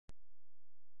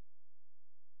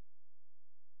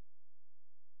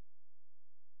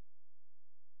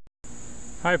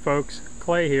Hi folks,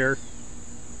 Clay here.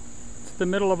 It's the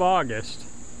middle of August,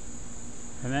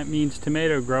 and that means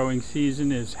tomato growing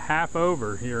season is half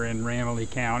over here in Ramilly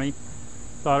County.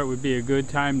 Thought it would be a good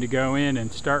time to go in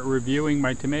and start reviewing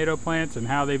my tomato plants and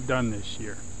how they've done this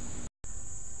year.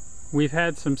 We've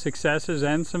had some successes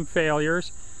and some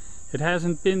failures. It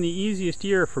hasn't been the easiest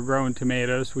year for growing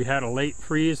tomatoes. We had a late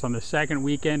freeze on the second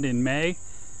weekend in May.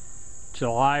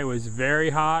 July was very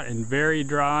hot and very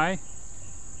dry.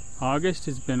 August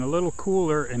has been a little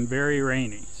cooler and very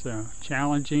rainy, so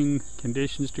challenging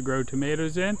conditions to grow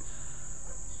tomatoes in,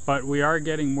 but we are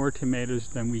getting more tomatoes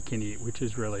than we can eat, which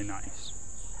is really nice.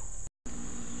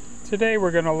 Today we're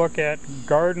going to look at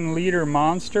Garden Leader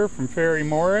Monster from Ferry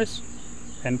Morris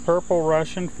and Purple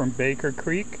Russian from Baker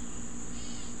Creek.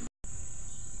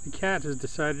 The cat has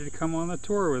decided to come on the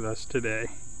tour with us today.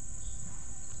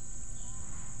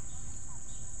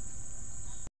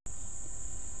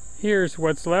 Here's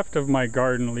what's left of my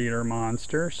Garden Leader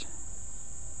monsters.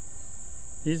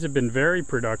 These have been very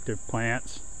productive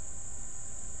plants.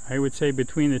 I would say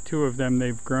between the two of them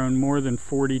they've grown more than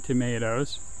 40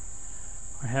 tomatoes.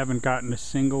 I haven't gotten a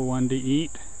single one to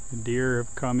eat. The deer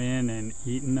have come in and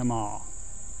eaten them all.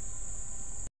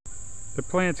 The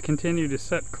plants continue to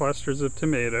set clusters of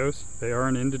tomatoes. They are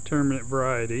an indeterminate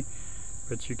variety,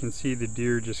 but you can see the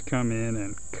deer just come in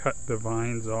and cut the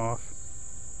vines off.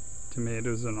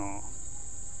 Tomatoes and all.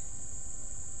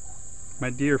 My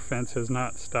deer fence has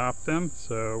not stopped them,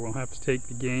 so we'll have to take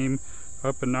the game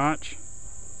up a notch.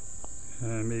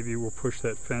 Maybe we'll push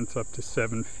that fence up to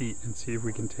 7 feet and see if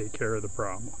we can take care of the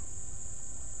problem.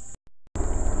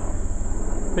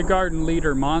 The Garden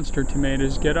Leader Monster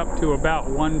tomatoes get up to about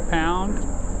 1 pound.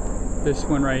 This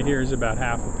one right here is about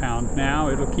half a pound now.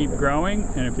 It'll keep growing,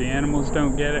 and if the animals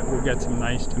don't get it, we'll get some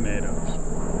nice tomatoes.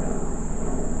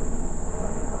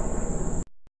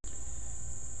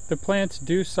 The plants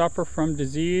do suffer from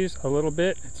disease a little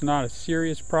bit. It's not a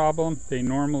serious problem. They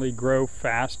normally grow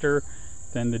faster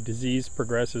than the disease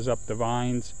progresses up the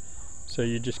vines, so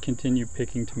you just continue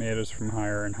picking tomatoes from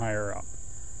higher and higher up.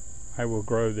 I will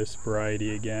grow this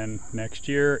variety again next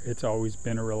year. It's always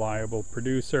been a reliable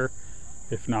producer,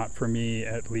 if not for me,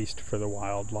 at least for the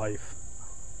wildlife.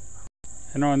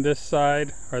 And on this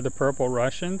side are the Purple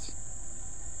Russians.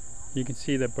 You can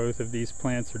see that both of these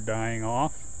plants are dying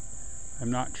off. I'm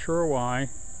not sure why.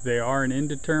 They are an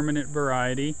indeterminate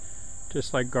variety,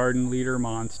 just like Garden Leader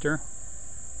Monster.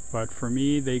 But for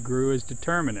me, they grew as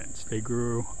determinants. They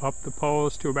grew up the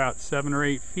poles to about 7 or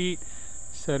 8 feet,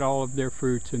 set all of their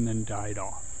fruits, and then died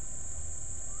off.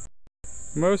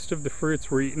 Most of the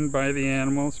fruits were eaten by the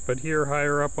animals, but here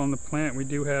higher up on the plant we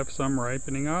do have some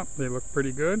ripening up. They look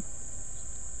pretty good.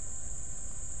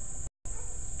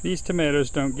 These tomatoes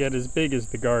don't get as big as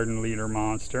the Garden Leader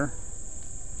Monster,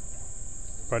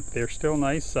 but they're still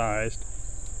nice sized.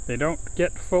 They don't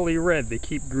get fully red. They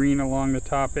keep green along the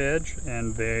top edge,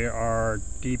 and they are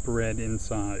deep red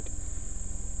inside.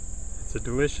 It's a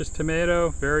delicious tomato,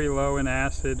 very low in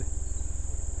acid,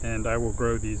 and I will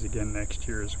grow these again next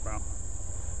year as well.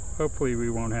 Hopefully we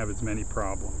won't have as many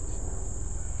problems.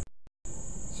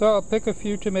 So I'll pick a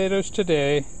few tomatoes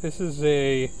today. This is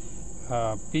a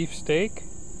beefsteak,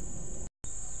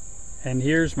 and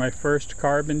here's my first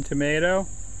carbon tomato.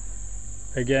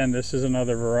 Again, this is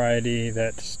another variety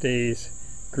that stays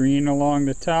green along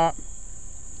the top.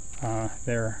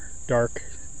 They're dark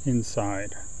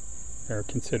inside. They're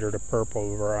considered a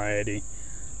purple variety.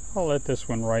 I'll let this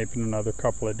one ripen another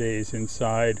couple of days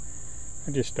inside.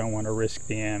 I just don't want to risk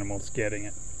the animals getting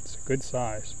it. It's a good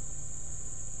size.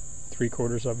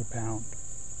 3/4 of a pound.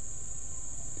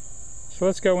 So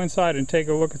let's go inside and take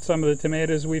a look at some of the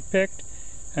tomatoes we've picked,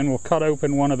 and we'll cut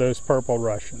open one of those Purple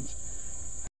Russians.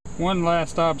 One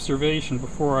last observation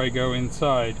before I go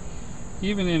inside.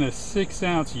 Even in a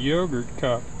 6-ounce yogurt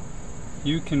cup,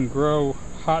 you can grow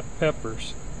hot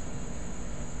peppers.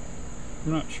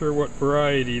 I'm not sure what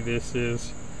variety this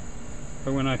is,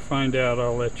 but when I find out,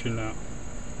 I'll let you know.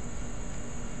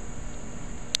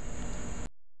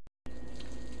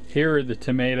 Here are the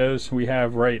tomatoes we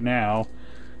have right now.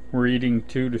 We're eating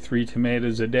 2 to 3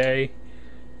 tomatoes a day.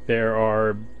 There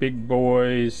are Big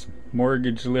Boys,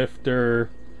 Mortgage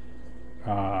Lifter,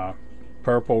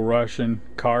 Purple Russian,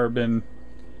 Carbon,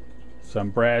 some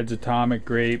Brad's Atomic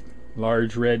Grape,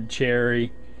 Large Red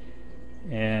Cherry,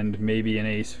 and maybe an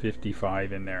Ace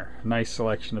 55 in there. Nice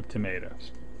selection of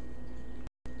tomatoes.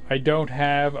 I don't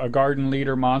have a Garden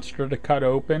Leader Monster to cut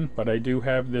open, but I do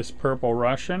have this Purple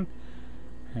Russian,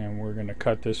 and we're going to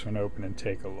cut this one open and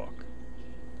take a look.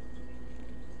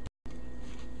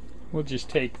 We'll just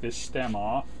take this stem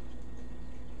off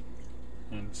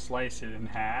and slice it in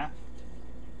half.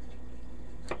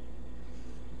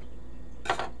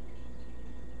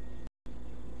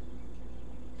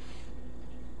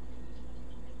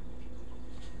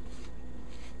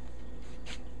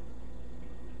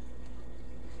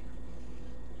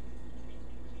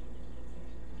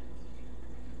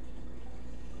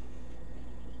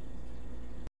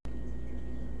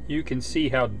 You can see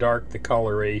how dark the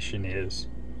coloration is.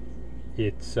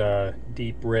 It's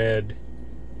deep red,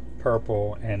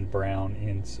 purple, and brown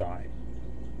inside.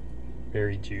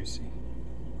 Very juicy.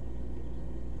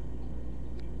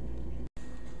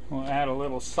 We'll add a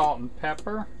little salt and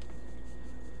pepper.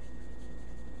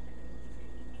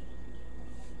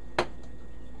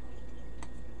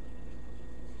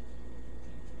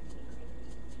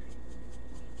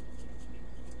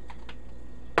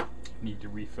 Need to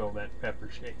refill that pepper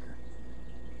shaker.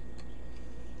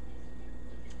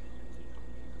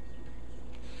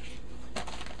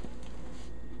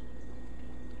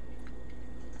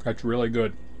 That's really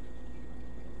good.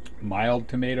 Mild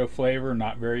tomato flavor,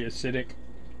 not very acidic,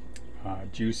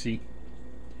 juicy.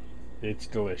 It's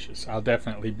delicious. I'll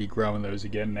definitely be growing those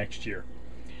again next year.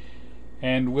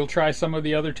 And we'll try some of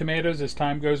the other tomatoes as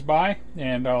time goes by,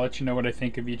 and I'll let you know what I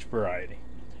think of each variety.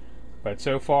 But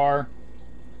so far,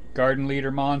 Garden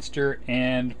Leader Monster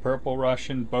and Purple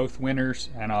Russian, both winners,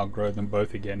 and I'll grow them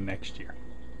both again next year.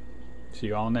 See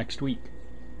you all next week.